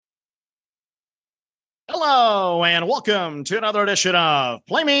Hello, and welcome to another edition of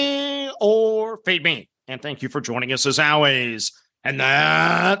Play Me or Fade Me. And thank you for joining us as always. And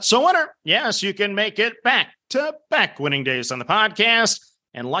that's a winner. Yes, you can make it back-to-back winning days on the podcast.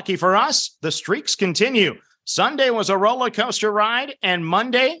 And lucky for us, the streaks continue. Sunday was a roller coaster ride, and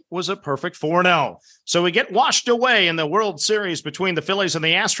Monday was a perfect 4-0. So we get washed away in the World Series between the Phillies and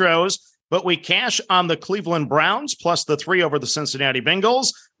the Astros, but we cash on the Cleveland Browns plus the 3 over the Cincinnati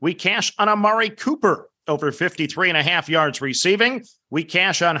Bengals. We cash on Amari Cooper over 53.5 yards receiving. We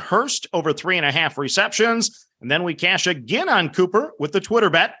cash on Hurst over 3.5 receptions. And then we cash again on Cooper with the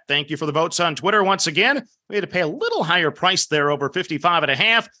Twitter bet. Thank you for the votes on Twitter once again. We had to pay a little higher price there, over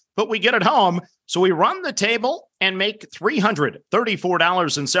 55.5, but we get it home. So we run the table and make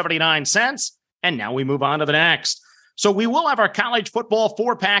 $334.79. And now we move on to the next. So we will have our college football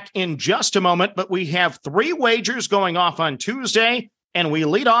 4-pack in just a moment, but we have 3 wagers going off on Tuesday, and we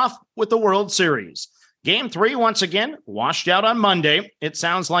lead off with the World Series. Game 3, once again, washed out on Monday. It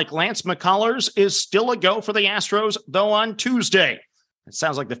sounds like Lance McCullers is still a go for the Astros, though on Tuesday. It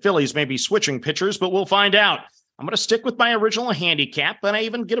sounds like the Phillies may be switching pitchers, but we'll find out. I'm going to stick with my original handicap, and I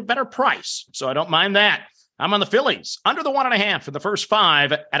even get a better price, so I don't mind that. I'm on the Phillies, under the 1.5 in the first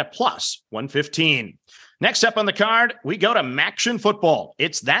 5 at a plus 115. Next up on the card, we go to Maction football.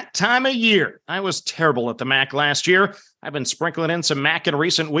 It's that time of year. I was terrible at the MAC last year. I've been sprinkling in some MAC in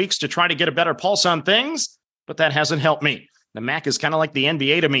recent weeks to try to get a better pulse on things, but that hasn't helped me. The MAC is kind of like the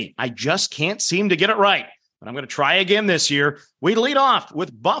NBA to me. I just can't seem to get it right, but I'm going to try again this year. We lead off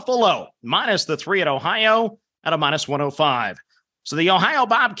with Buffalo, minus the 3 at Ohio at a minus 105. So the Ohio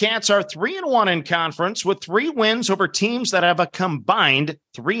Bobcats are 3-1 in conference with 3 wins over teams that have a combined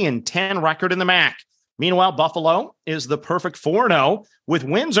 3-10 record in the MAC. Meanwhile, Buffalo is the perfect 4-0 with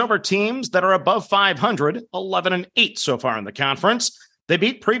wins over teams that are above 500, 11-8 so far in the conference. They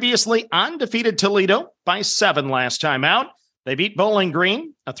beat previously undefeated Toledo by 7 last time out. They beat Bowling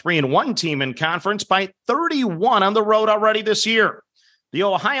Green, a 3-1 team in conference, by 31 on the road already this year. The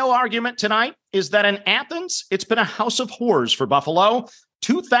Ohio argument tonight is that in Athens, it's been a house of horrors for Buffalo.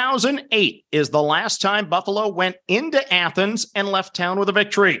 2008 is the last time Buffalo went into Athens and left town with a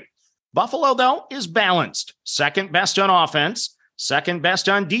victory. Buffalo, though, is balanced. Second best on offense, second best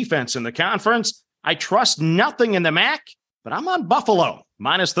on defense in the conference. I trust nothing in the MAC, but I'm on Buffalo,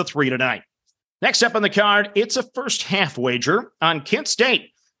 minus the 3 tonight. Next up on the card, it's a first half wager on Kent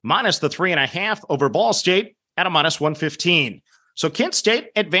State, minus the 3.5 over Ball State at a minus 115. So Kent State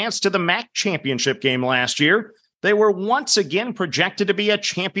advanced to the MAC championship game last year. They were once again projected to be a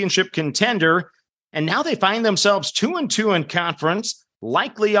championship contender, and now they find themselves 2-2 in conference,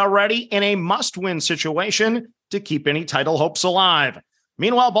 likely already in a must-win situation to keep any title hopes alive.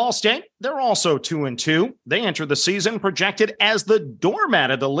 Meanwhile, Ball State, they're also 2-2. They enter the season projected as the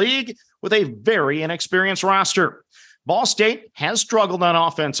doormat of the league with a very inexperienced roster. Ball State has struggled on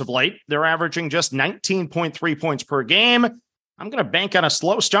offense of late. They're averaging just 19.3 points per game. I'm going to bank on a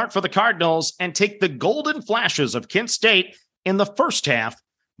slow start for the Cardinals and take the golden flashes of Kent State in the first half,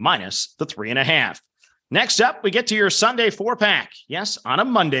 minus the 3.5. Next up, we get to your Sunday 4-pack. Yes, on a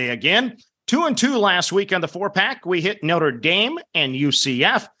Monday again. 2-2 last week on the 4-pack. We hit Notre Dame and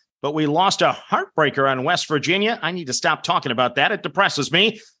UCF, but we lost a heartbreaker on West Virginia. I need to stop talking about that. It depresses me.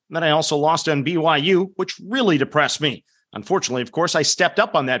 And then I also lost on BYU, which really depressed me. Unfortunately, of course, I stepped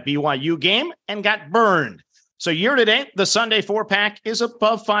up on that BYU game and got burned. So year to date, the Sunday 4-pack is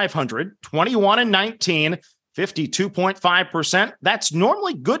above 500, 21-19, 52.5%. That's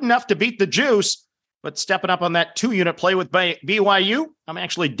normally good enough to beat the juice. But stepping up on that 2-unit play with BYU, I'm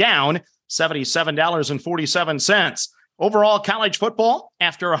actually down $77.47. Overall, college football,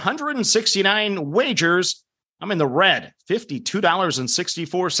 after 169 wagers, I'm in the red,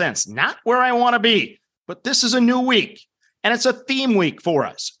 $52.64. Not where I want to be, but this is a new week, and it's a theme week for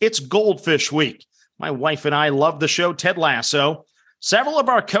us. It's Goldfish week. My wife and I love the show Ted Lasso. Several of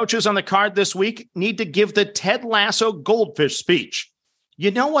our coaches on the card this week need to give the Ted Lasso Goldfish speech. You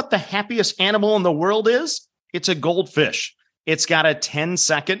know what the happiest animal in the world is? It's a goldfish. It's got a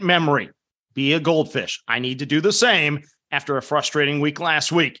 10-second memory. Be a goldfish. I need to do the same after a frustrating week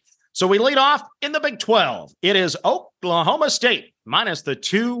last week. So we lead off in the Big 12. It is Oklahoma State minus the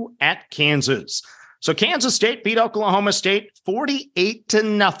 2 at Kansas. So Kansas State beat Oklahoma State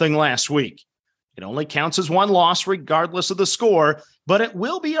 48-0 last week. It only counts as one loss regardless of the score, but it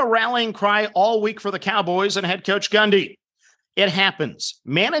will be a rallying cry all week for the Cowboys and head coach Gundy. It happens.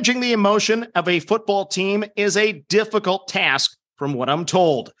 Managing the emotion of a football team is a difficult task, from what I'm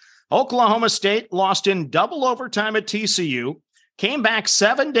told. Oklahoma State lost in double overtime at TCU, came back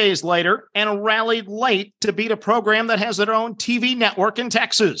 7 days later, and rallied late to beat a program that has their own TV network in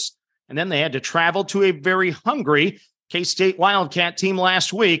Texas. And then they had to travel to a very hungry K-State Wildcat team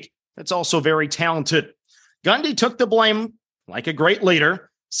last week that's also very talented. Gundy took the blame like a great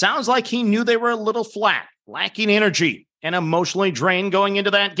leader. Sounds like he knew they were a little flat, lacking energy, and emotionally drained going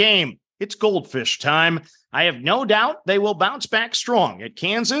into that game. It's Goldfish time. I have no doubt they will bounce back strong at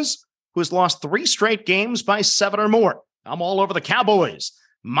Kansas, who has lost 3 straight games by 7 or more. I'm all over the Cowboys,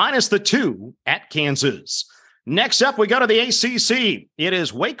 minus the 2 at Kansas. Next up, we go to the ACC. It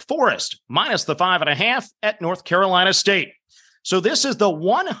is Wake Forest, minus the 5.5 at North Carolina State. So this is the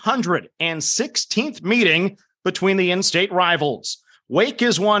 116th meeting between the in-state rivals. Wake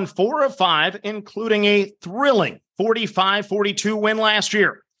has won 4 of 5, including a thrilling 45-42 win last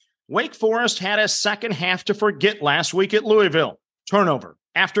year. Wake Forest had a second half to forget last week at Louisville. Turnover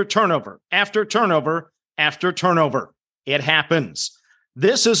after turnover after turnover after turnover. It happens.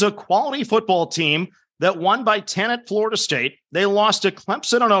 This is a quality football team that won by 10 at Florida State. They lost to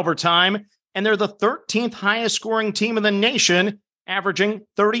Clemson in overtime, and they're the 13th highest scoring team in the nation, averaging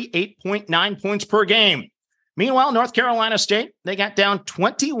 38.9 points per game. Meanwhile, North Carolina State, they got down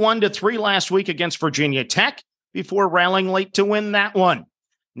 21-3 last week against Virginia Tech before rallying late to win that one.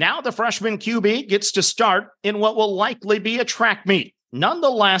 Now the freshman QB gets to start in what will likely be a track meet.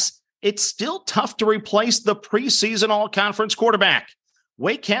 Nonetheless, it's still tough to replace the preseason all-conference quarterback.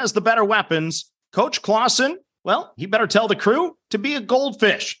 Wake has the better weapons. Coach Clausen, well, he better tell the crew to be a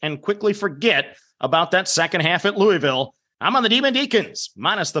goldfish and quickly forget about that second half at Louisville. I'm on the Demon Deacons,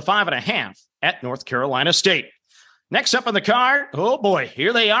 minus the 5.5 at North Carolina State. Next up on the card, oh boy,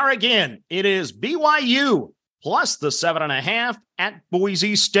 here they are again. It is BYU plus the 7.5 at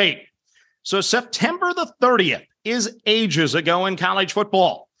Boise State. So September the 30th is ages ago in college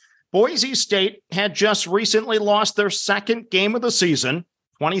football. Boise State had just recently lost their second game of the season,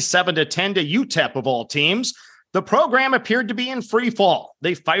 27-10 to UTEP of all teams. The program appeared to be in free fall.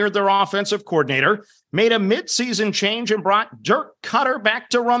 They fired their offensive coordinator, made a midseason change, and brought Dirk Cutter back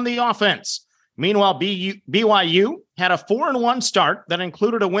to run the offense. Meanwhile, BYU had a 4-1 start that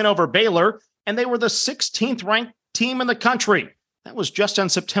included a win over Baylor, and they were the 16th ranked team in the country. That was just on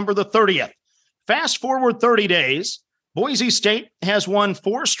September the 30th. Fast forward 30 days, Boise State has won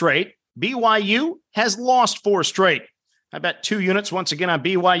 4 straight. BYU has lost 4 straight. I bet 2 units once again on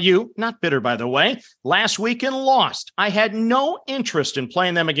BYU. Not bitter, by the way. Last week and lost. I had no interest in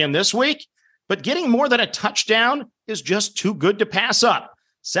playing them again this week, but getting more than a touchdown is just too good to pass up.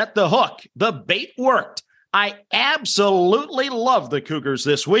 Set the hook. The bait worked. I absolutely love the Cougars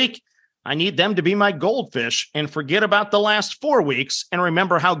this week. I need them to be my goldfish and forget about the last 4 weeks and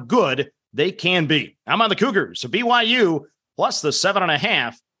remember how good they can be. I'm on the Cougars, so BYU plus the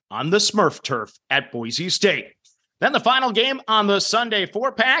 7.5 on the Smurf turf at Boise State. Then the final game on the Sunday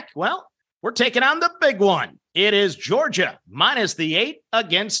 4-pack, well, we're taking on the big one. It is Georgia minus the 8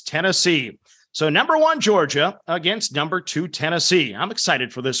 against Tennessee. So number 1, Georgia against number 2, Tennessee. I'm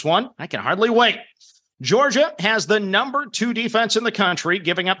excited for this one. I can hardly wait. Georgia has the number 2 defense in the country,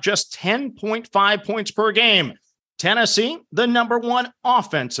 giving up just 10.5 points per game. Tennessee, the number 1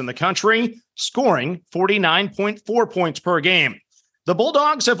 offense in the country, scoring 49.4 points per game. The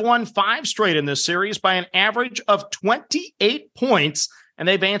Bulldogs have won 5 straight in this series by an average of 28 points, and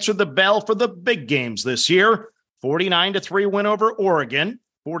they've answered the bell for the big games this year. 49-3 win over Oregon,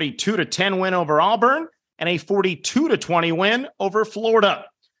 42-10 win over Auburn, and a 42-20 win over Florida.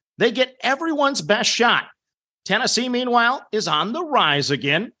 They get everyone's best shot. Tennessee, meanwhile, is on the rise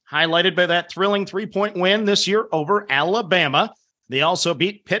again, highlighted by that thrilling 3-point win this year over Alabama. They also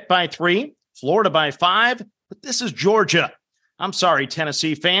beat Pitt by 3, Florida by 5, but this is Georgia. I'm sorry,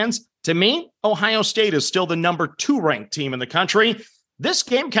 Tennessee fans. To me, Ohio State is still the number 2 ranked team in the country. This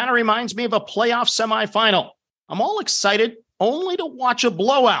game kind of reminds me of a playoff semifinal. I'm all excited only to watch a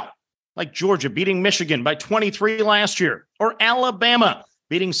blowout, like Georgia beating Michigan by 23 last year, or Alabama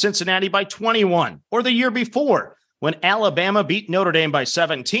beating Cincinnati by 21, or the year before when Alabama beat Notre Dame by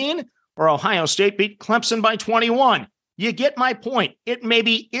 17, or Ohio State beat Clemson by 21. You get my point. It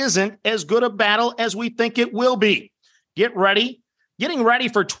maybe isn't as good a battle as we think it will be. Get ready. Getting ready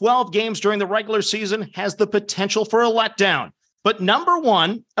for 12 games during the regular season has the potential for a letdown. But number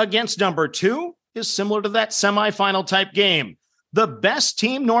 1 against number 2 is similar to that semifinal type game. The best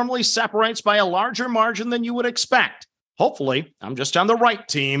team normally separates by a larger margin than you would expect. Hopefully, I'm just on the right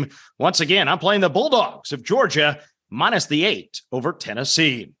team. Once again, I'm playing the Bulldogs of Georgia minus the 8 over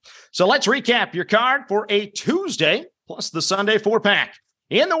Tennessee. So let's recap your card for a Tuesday plus the Sunday 4-pack.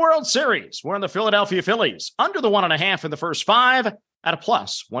 In the World Series, we're in the Philadelphia Phillies under the 1.5 in the first 5 at a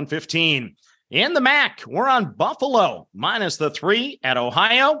plus 115. In the MAC, we're on Buffalo minus the 3 at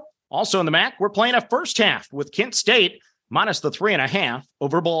Ohio. Also in the MAC, we're playing a first half with Kent State minus the 3.5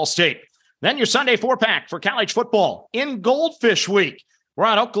 over Ball State. Then your Sunday 4-pack for college football in Goldfish week. We're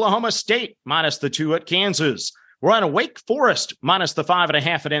on Oklahoma State minus the 2 at Kansas. We're on Wake Forest minus the 5.5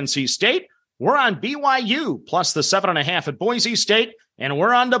 at NC State. We're on BYU plus the 7.5 at Boise State. And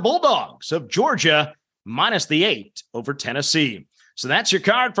we're on the Bulldogs of Georgia minus the 8 over Tennessee. So that's your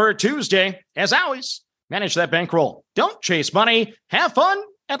card for Tuesday. As always, manage that bankroll. Don't chase money. Have fun,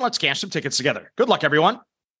 and let's cash some tickets together. Good luck, everyone.